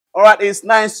All right, it's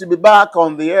nice to be back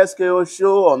on the SKO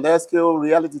show, on the SKO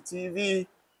Reality TV.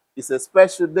 It's a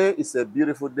special day. It's a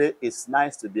beautiful day. It's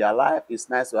nice to be alive. It's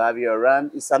nice to have you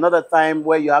around. It's another time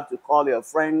where you have to call your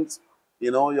friends,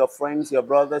 your friends, your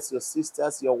brothers, your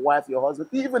sisters, your wife, your husband,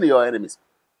 even your enemies,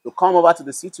 to come over to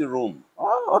the city room.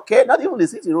 Oh, okay, not even the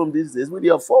city room these days, with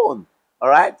your phone, all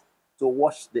right, to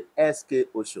watch the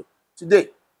SKO show.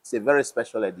 Today, it's a very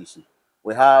special edition.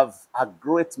 We have a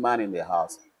great man in the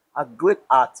house, a great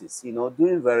artist,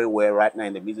 doing very well right now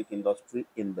in the music industry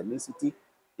in the new city,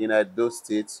 in those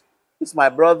states. He's my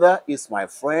brother, he's my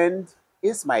friend,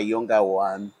 he's my younger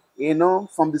one,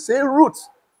 from the same roots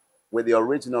with the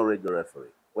original radio referee.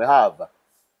 We have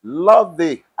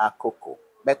Loveday Akoko.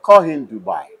 They call him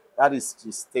Dubai. That is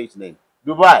his stage name.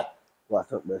 Dubai.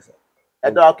 What up, man? I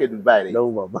don't okay, Dubai. No,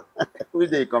 Baba. Which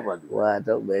day you come from? Dubai? What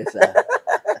up, man?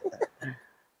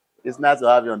 It's nice to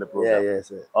have you on the Yeah, program. yes,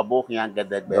 sir. Obokian get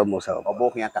that Almost out.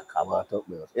 Obokian kakabo. What up,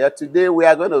 man? Yeah, today we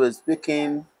are going to be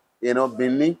speaking,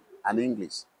 Benin and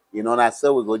English. And I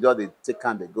said we go just take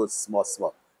and they go small,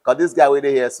 small. Because this guy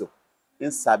waiting here, so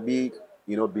in Sabi,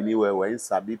 Benin well, in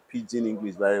Sabi pidgin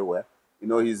English very well.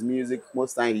 His music,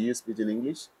 most time he use pidgin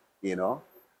English,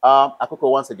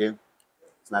 Akoko, once again,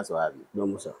 it's nice to have you.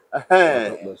 No, sir. What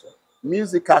up, man, sir?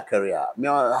 Musical career.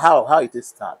 How it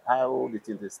start? How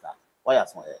did it start? Why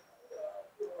ask my head?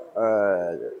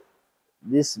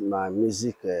 This my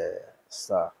music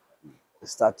star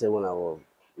started when I was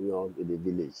young in the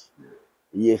village.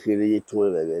 Ye kere ye tuwe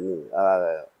vegeni.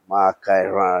 Ma kai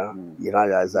ran,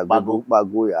 ya zagugu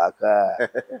bagu ya aka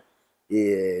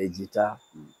guitar.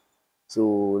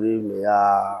 So me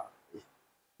ya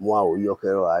moi o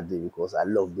yokero ade because I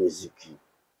love music.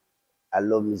 I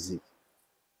love music.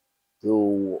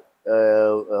 So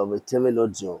me teme no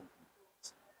John.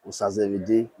 Usaze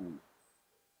vide.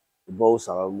 Bo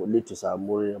sa little sa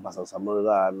mori basa sa mori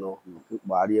ga no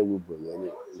bari ewu bo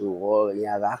yen so o yin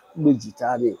aga gbe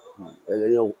guitar ni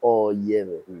e o ye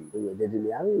me o de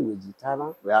me ari we guitar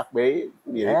na We are pay,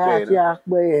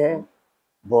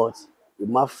 but it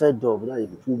ma fed up now you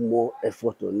put more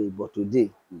effort on it but today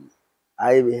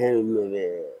I be him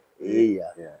me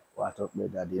yeah what up me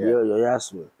that your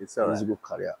yes me it's all right. It's good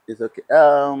career. It's okay.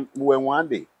 When one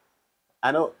day,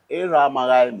 I know Era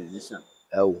Magai musician.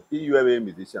 Oh, You are a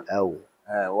musician. oh.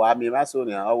 Wa mi ma so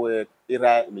ni awe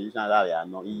Era musician ga ya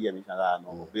no, iye musician ga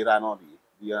no, Era no di.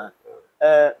 Yeah.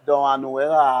 Don anu we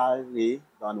ga re,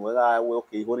 don we ga we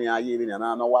okay, ho ni aye ni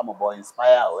na no wa mo boy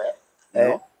inspire we.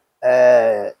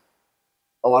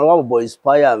 One boy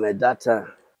inspire me that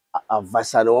time.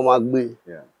 Advice no Nowamagbe.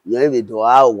 Yeah. You be do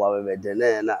how we be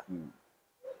de na.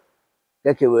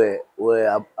 Keke we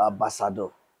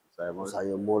ambassador.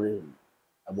 Sayo Mori.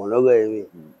 Abonogo emi.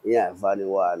 Yeah, funny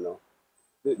one no.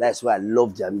 That's why I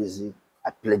love their music. I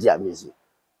play their music.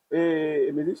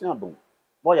 Musician bon.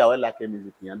 Boy ya we like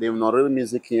music yan. They no real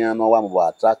music yan no wa mo ba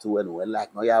attract we no we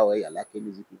like no ya we ya like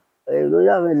music. You know, you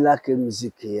have like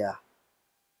music here.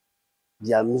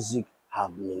 Their music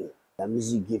have meaning. Their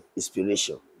music give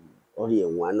inspiration. Only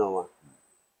one on one.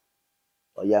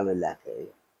 Or you have like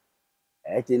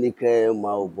I think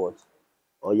my but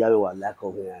or you have like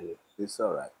of me. It's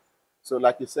all right. So,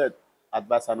 like you said,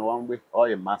 advice and one way or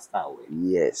a master way.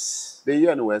 Yes. The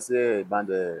year we say band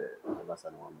advice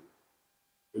and one way.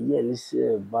 Yeah, this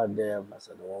bad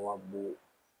ambassador Nowamagbe.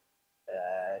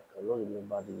 I cannot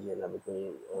remember the year now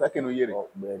because Back in the year.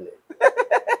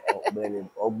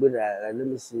 Let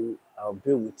me see. I've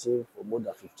been with him for more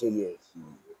than 15 years.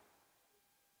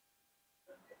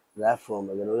 Right from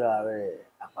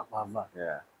Akoko.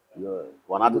 Yeah. No.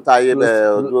 One at a time,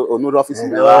 on office.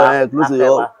 Close to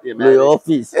your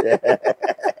office.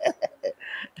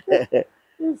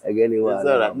 Again, it's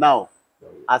all right. Now,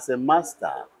 as a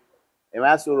master, if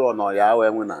I saw on ya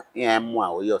we na mo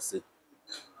o yo se.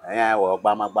 Wo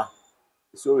gba magba.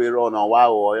 So we run on wa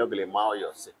o yo gle ma o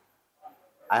yo se.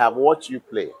 I have watched you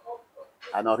play.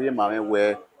 And I hear my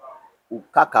where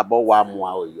ukakabo wa mo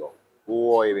o yo.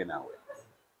 Wo even now.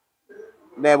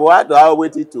 Never do I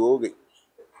wait to okay.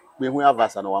 We have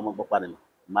us and one more panel.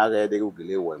 Maga de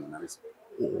ugly woman.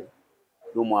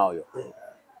 Do more.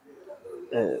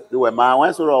 Do a man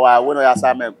once or I went to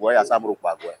Asam boy as some rook.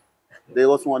 They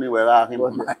also want to wear him.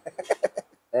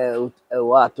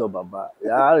 What Baba?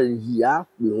 Yeah,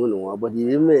 we know, but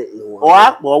you may.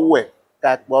 Or way.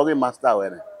 Cat boggy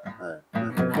master.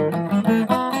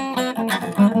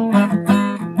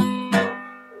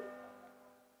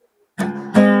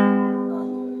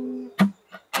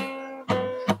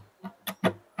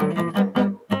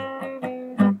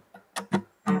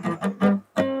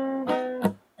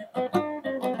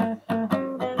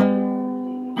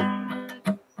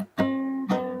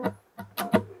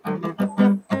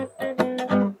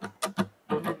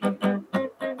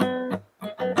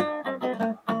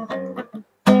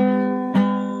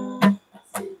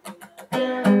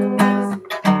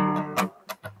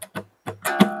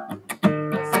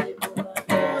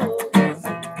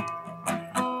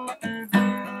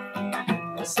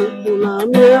 Osipuna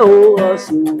me o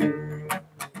osu.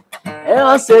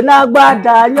 Ose na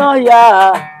gbada yan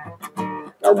ya.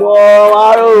 Omo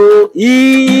aro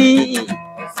i.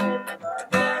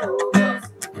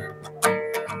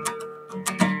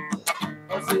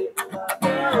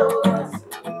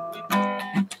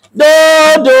 Do.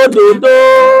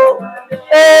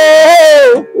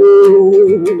 Eh oh.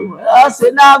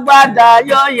 Ose na gbada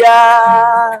yan ya.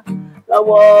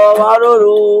 Omo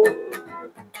aro.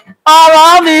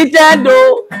 Ọ̀rọ̀ mi tẹ́ndò,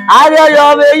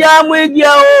 ayọ̀yọ̀ mi yá mú igi o,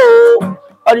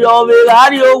 ọ̀yọ̀ mi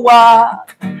rárí ó wá,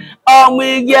 ọmọ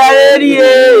igi ẹ̀rí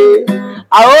ẹ̀,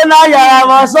 àwọn náà yàrá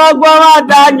mọ̀ sọ́gbọ́n má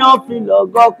dáyàn fi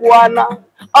lọ́gọ́ kú aná,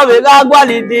 ọmọ ìka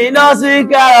gbọ́lìdì iná sí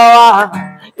kẹrọ wa,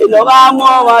 ìlọ́gá mú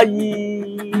ọmọ yìí.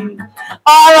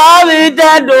 Ọ̀rọ̀ mi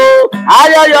tẹ́ndò,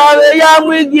 ayọ̀yọ̀ mi yá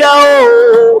mú igi o,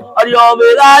 ọ̀yọ̀ mi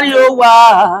rárí ó wá.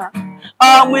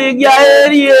 Ọmọ igi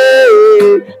ẹ̀rí ẹ̀,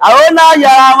 àwọn náà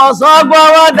yàrá mọ̀ sọ́gbọ́n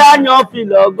má dáyàn fi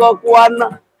lọ́gọ́ kú aná,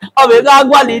 ọmọ ìka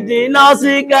gbọ́lìdì iná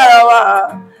sí kẹrọ wa,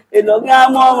 ìlọ́gá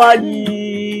mú ọmọ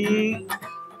yìí.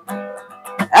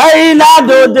 Ẹ̀yin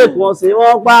ládòde kàn sí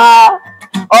wọn pa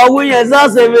ọ̀hún yẹn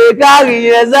sọ́sẹ̀ mi kárí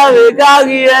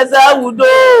ẹsẹ̀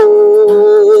wùdó.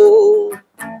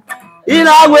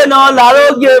 Iná gbé náà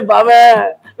làrógè bàmẹ́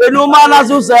inú máná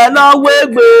súnṣẹ́ náà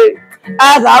wégbé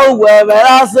ẹ̀ka òwò ẹ̀mẹ́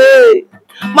lásẹ̀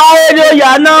máa rédíò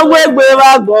yà náà wégbé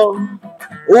bá gbọ́n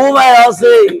òun mẹ́rọ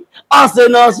sí ọ̀sẹ̀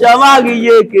náà ṣe máa rí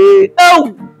yéèké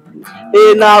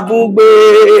ìnàbùgbé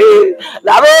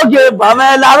làrógè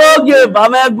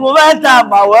bàmẹ́ gun mẹ́ta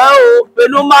bàwẹ́ o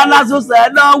inú máná súnṣẹ́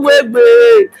náà wégbé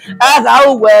ẹ̀ka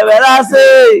òwò ẹ̀mẹ́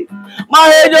lásẹ̀ máa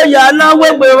rédíò yà náà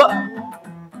wégbé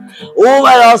òun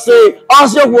mẹ́rọ sí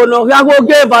ọ̀sẹ̀ wò náà kí á kó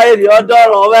gé ìbáyé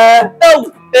ọ̀dọ́rọ̀ rẹ̀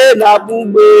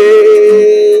ìnàbùgbé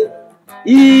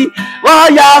wọ́n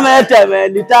yá mẹ́tẹ̀mẹ́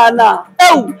ní tánà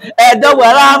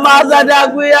ẹ̀dọ́gbẹ̀rẹ̀ máa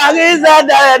sẹ́dẹ̀gbé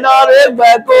àríṣẹ́dẹ̀ náà rí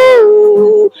gbẹ̀kó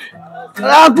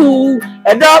rákù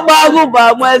ẹ̀dọ́gbàgùbà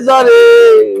mọ́ ẹ̀sọ́ rẹ̀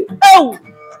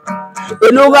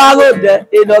inú gágò dẹ̀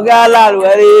ìdọ̀gá aláàrù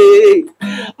ẹ̀rẹ́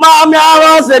máa mi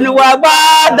àwọn sẹ̀niwà gbá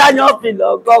dáyàn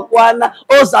fìlọ̀ kọ́kọ́ aná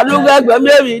ó sàlúgbẹ̀gbẹ̀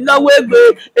mẹ́rin náwó ègbè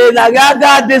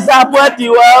ìnàgágá dísàpọ̀tì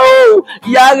wà ó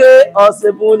yáre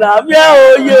ọ̀sìnfúnà mẹ́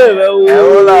òye rẹ̀ o.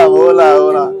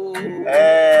 Hola.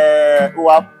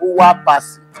 Uwa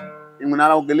pasi.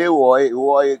 Imunana ogele wo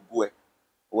egwe.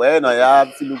 We no ya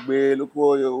filugbe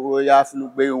loko ya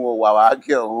filugbe wo wa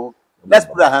ke o. Let's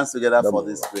put our hands together for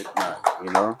this great man,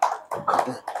 you know.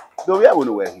 Do we have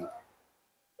one way here?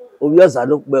 Obi asa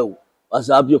no pe o.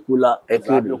 Asa Abiokola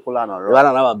ekere. Abiokola na ro. Wa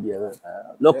na ba bi e.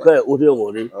 Loko e ori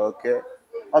won. Okay.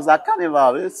 Oza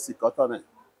carnival we sikoto ne.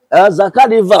 Oza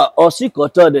carnival o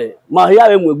sikoto de. Ma ya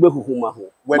we mu egbe kuku ma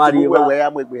ho. We ya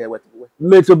mu egbe he we.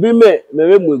 Me to be me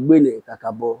we mu egbe ne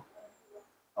kakabo.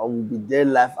 I will be there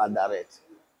live and direct.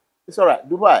 It's all right.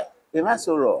 Dubai. Even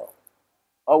so raw.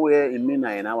 Always in Mina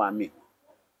in our me.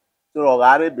 So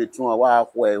Rogare between a while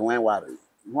where when worry.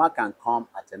 One can come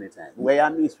at any time. Where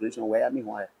am inspiration, where am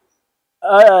why?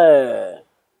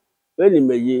 When you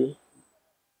may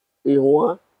in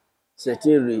one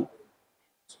setiri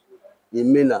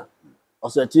in Mina or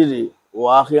setiri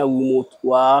wahia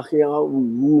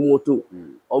wumoto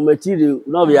or material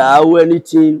no be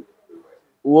anything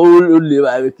won't live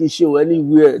a vacation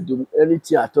anywhere do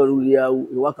anything at all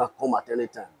you can come at any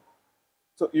time.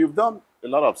 So you've done a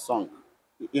lot of songs.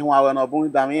 In one of them,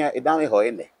 down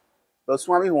hoine. Those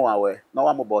one who are no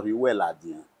one about you well at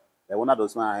the they will not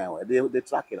those one they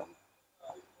track it on.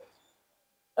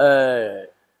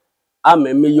 I'm a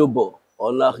Miyobo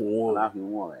or nothing.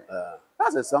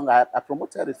 That's a song I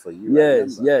promoted it for you.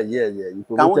 Yes.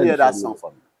 Can we hear that song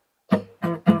for me?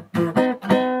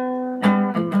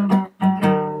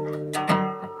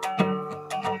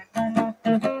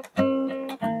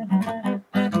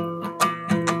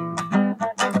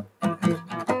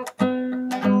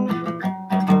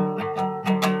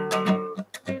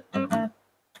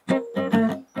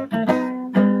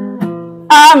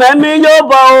 Mẹ́mí yóò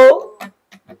bọ̀ o,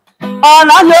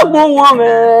 ọ̀nà yóò gún wọn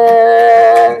mẹ́.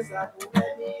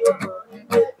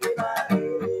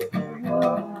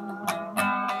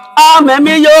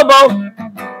 Mẹ́mí yóò bọ̀,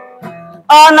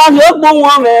 ọ̀nà yóò gún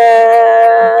wọn mẹ́.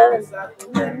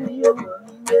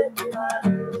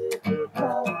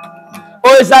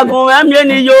 Òìsàgùn mẹ́mí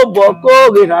ni yóò bọ̀ kó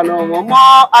ìrànà wọn mọ́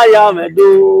àyà mẹ́dó.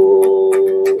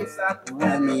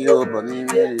 Mẹ́mí yóò bọ̀ ní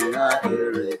ìrìnà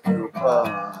èrè tó pọ̀.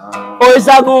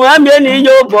 Òìsàgùn ẹ̀mí ni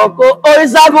yóò bọ̀ kó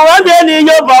òìsàgùn ẹ̀mí ni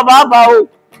yóò bọ̀ bàbá o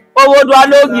owó tó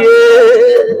alógi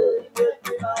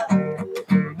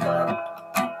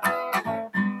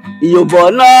ìyòbọ̀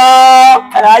náà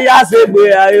ayá ṣe gbé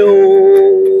ayé o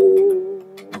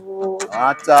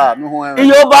Ata, no one.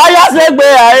 Yoruba ya se gbe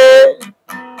aye.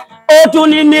 O tún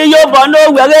ní mi Yoruba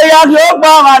no we ya ki o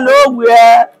gba no we.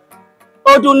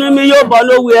 O tún ní mi Yoruba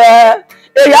no we.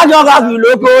 E ya jo ka fi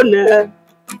loko ne.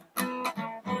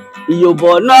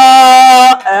 Yoruba na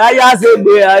ya se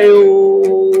gbe aye o.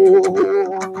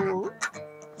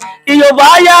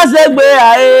 Yoruba ya se gbe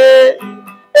aye.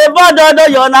 E ba dodo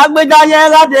yo na gbe ja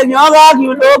yen la te yan ka fi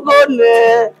loko ne.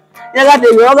 Yen ka te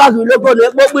yan ka fi loko ne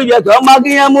po pe je ko ma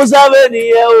ki yen Musa we ni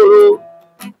yen o.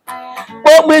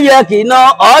 Okpi ye kino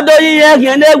odo ye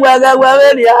kine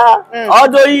gwegwe ria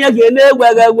odo ye kine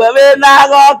gwegwe na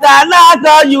oka na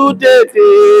ko yutete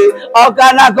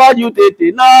oka na ko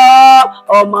yutete no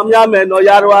omo mi ame no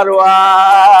yarwarwa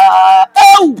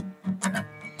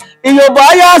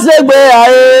Yoruba ya se gbe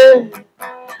aye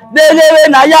degewe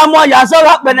na ya mo ya so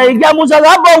ga pene ige mu so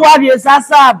ga bo wa ri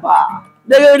sasaba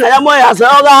degewe na ya mo ya so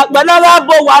ga pene ga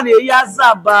bo wa ri ya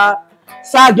saba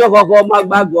Sajo koko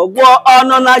magbago gwo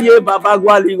ono na ye baba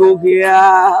gwali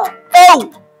gogia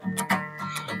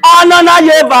ono na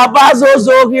ye baba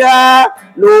zozo gia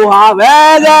lo ha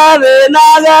vegere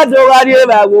na ga do ga ye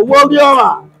ba wo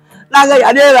gyo na ga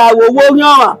ya de ba wo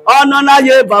gyo ono na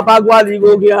ye baba gwali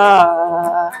gogia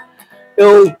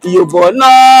Yoruba na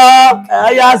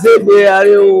ya se gbe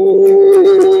are o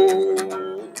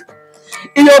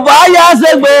Yoruba ya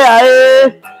se gbe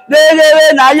are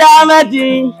degere na ya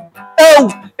meti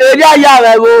eri aya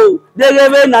re wo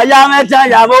degebe na ya meta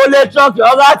ya mo le truck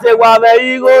oga te wa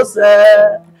be igo se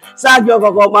Sajo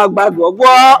koko magbago gwo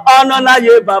ono na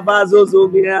ye baba zozo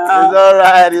bia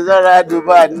It's all right,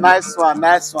 Dubai. Nice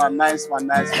one.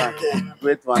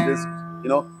 Great one. This,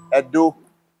 Edo,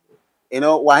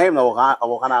 Wahim no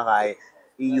wakana kai,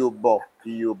 Iyobo.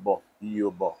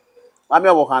 Mami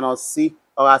wakana si,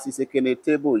 or as is a kene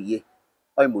table ye,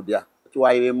 or mudia. To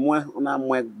I mwe una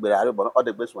mwe gbere but all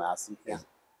the best one I see.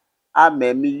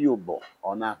 Amemi Yobo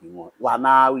or nothing more.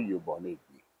 Wana Yobo ne.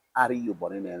 Ari Yobo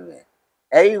ne ne.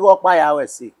 E go pa ya we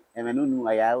see. E me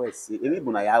nu ya we see. E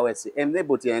bu na ya we see. E me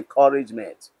but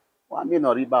encouragement. Wa mi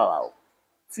no riba wa.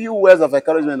 Few words of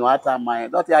encouragement no ata my.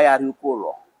 Not ya ya ri ko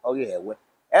ro. Oge ewe.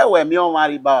 Ewe mi o ma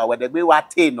riba wa. We de gbe wa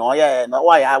te no ya no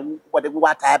wa ya we de gbe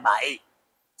wa ta ba e.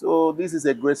 So this is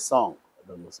a great song.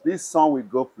 This song will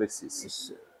go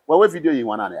places. Well, what video you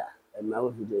want on there?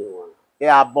 What video you want?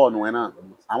 Yeah, born when I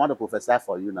want to prophesy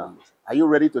for you now. Are you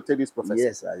ready to take this prophecy?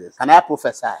 Yes, yes. Can I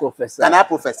prophesy? Can I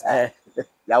prophesy?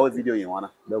 Yeah, what video you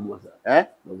wanna? Eh?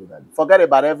 Forget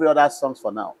about every other songs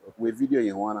for now. With video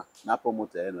you wanna. Not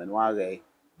promote it and one day.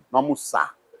 No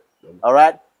musa. All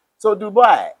right. So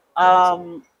Dubai.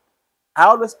 I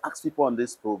always ask people on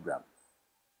this program.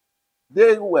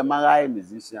 They who were married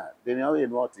musicians, they know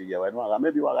what to hear.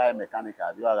 Maybe you are a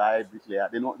mechanical, you are a bricklayer.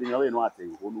 They know what to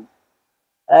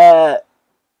hear.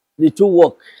 The two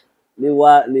work, they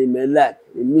like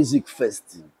the music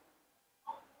first.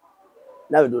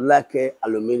 Now we don't like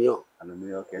aluminium.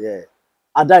 Okay. Yeah.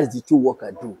 And that is the two work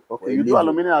I do. Okay, you do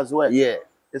aluminium as well? Yeah.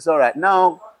 It's all right.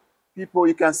 Now, people,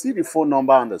 you can see the phone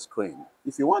number on the screen.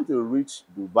 If you want to reach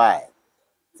Dubai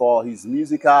for his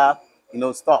musical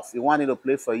stuff. You want it to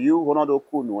play for you, or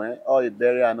a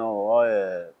burial, or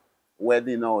a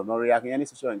wedding, or reacting any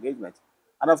social engagement.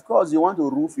 And of course, you want to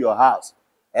roof your house.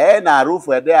 And a roof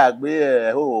where they are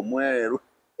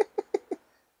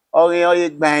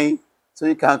so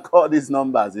you can call these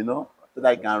numbers, so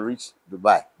that you can reach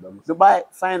Dubai. Dubai,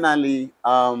 finally,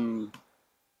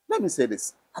 let me say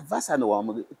this. Advasa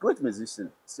Nowamagbe, a great musician,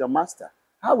 it's your master.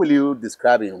 How will you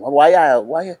describe him?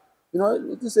 Why?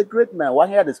 It's a great man. Why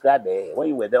here describe it? When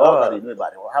you were there, all that you know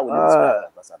about it. How will you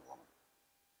describe Advasa Nowamagbe?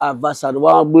 Advasa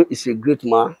Nowamagbe is a great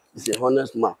man. He's a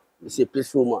honest man. He's a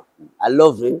peaceful man. I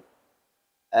love him.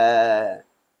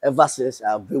 Ever since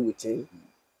I've been with him,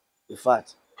 in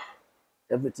fact,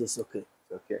 everything's okay.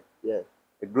 Okay. Yeah.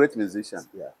 A great musician.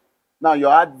 Yeah. Now,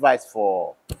 your advice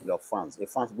for your fans. We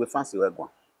fancy Wegwan.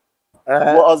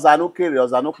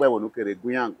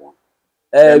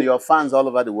 And your fans all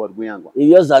over the world,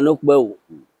 yours are no well.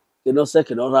 You know,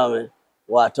 second on ramen.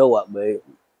 What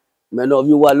many of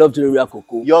you are love to read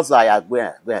Akoko. Yours are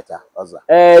where?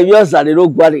 Yours are the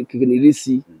road body kicking the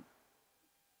sea.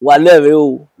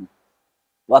 Walewe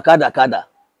wakada.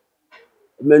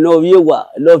 Many of you were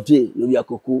Loveday no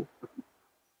Akoko.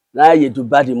 Now you to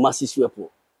buy the massive weapon.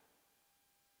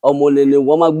 Omone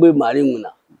Nowamagbe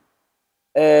marimuna.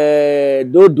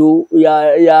 Dodo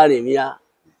ya remia.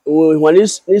 When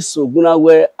is so gonna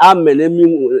wear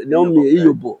amenemi no me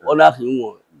Yoruba ona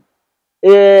hinwo.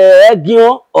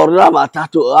 Egion orama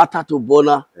atato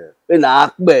bona na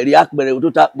akpere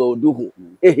to takpe oduhu.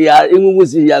 Ya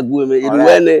enwuzi ya gueme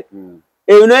iruwene.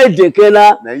 eno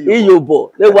edekena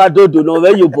iyobo le wadodo no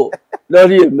we yobo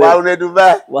lori eme Wa une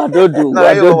Dubai. wadodo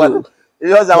No, you wadodo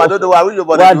because I wadodo wa we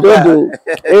yobo wadodo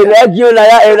ene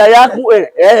na ya ku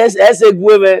ese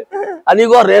gueme ani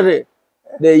go rere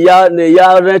ne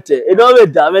ya rete eno we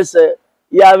da mese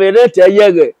ya we rete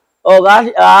yege o ga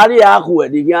ari aku e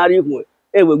di ari ku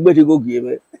e we gbe ti go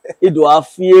gieme ido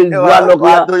afie gwa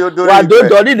lokuya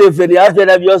wadodo ni le fere afie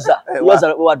na biosa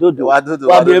wadodo wa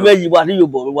be meji wa ni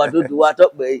yobo wadodo wa to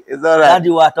pe it's all right. daddy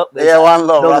wa to pe Yeah, one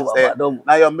love right there.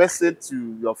 Now your message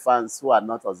to your fans who are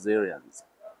not Algerians.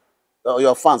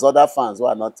 Your fans, other fans who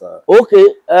are not okay,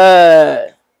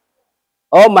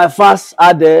 all my fans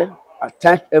are there. I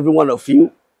thank every one of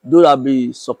you. Those that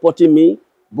be supporting me,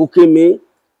 booking me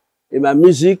in my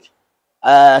music.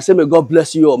 I say may God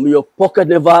bless you all. May your pocket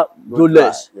never grow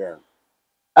less. Yeah.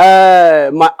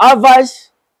 My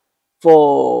advice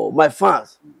for my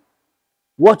fans,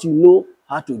 what you know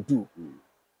how to do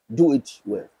it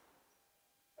well.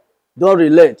 Don't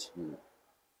relent.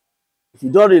 If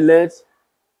you don't relent,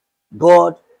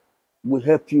 God will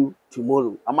help you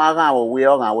tomorrow.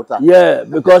 Yeah,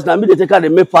 because now me they take out the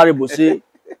make parable say,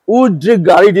 who drink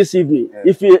garri this evening?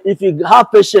 Yeah. If you have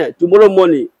patience, tomorrow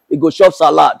morning you go shop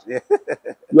salad. Yeah.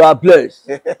 You are blessed.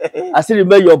 I still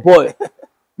remember your boy,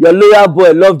 your loyal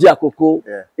boy, Loveday Akoko,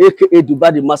 yeah. aka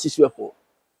Dubai the massive weapon.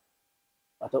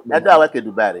 I don't work in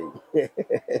Dubai.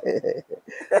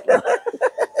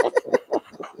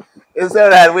 It's all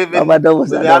right. We've been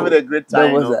having a great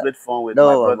time, great fun with my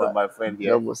brother, my friend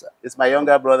here. It's my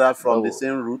younger brother from the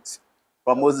same root,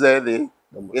 from Ozede.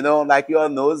 You know, like you all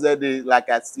know, Ozede, like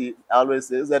I always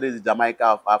say, Ozede is Jamaica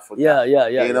of Africa. Yeah.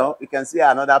 You know, you can see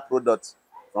another product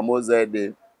from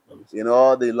Ozede. You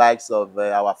know, the likes of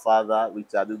our father,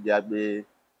 Richard Udiagbe,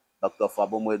 Dr.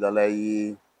 Fabomo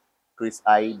Idolayi, Chris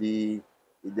Aidi,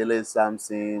 Idele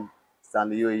Samson,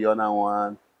 Stanley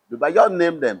Yonawan. But you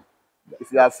name them.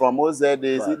 If you are from OZ,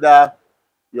 it's either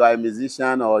you are a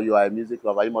musician or you are a music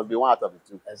lover. You must be one out of the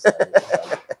two. Exactly.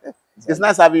 It's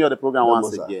nice having you on the program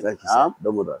once again. Thank you,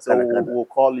 so we'll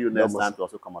call you next time to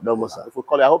also come up. If we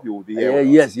call you, I hope you will be here.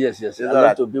 Yes. I'd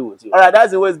love to be with you. All right,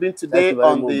 that's the way it's been today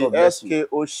on the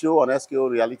SKO show on SKO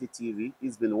Reality TV.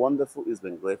 It's been wonderful. It's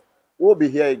been great. We'll be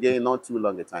here again not too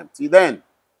long a time. Till then,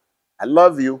 I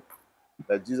love you,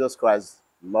 but Jesus Christ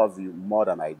loves you more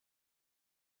than I do.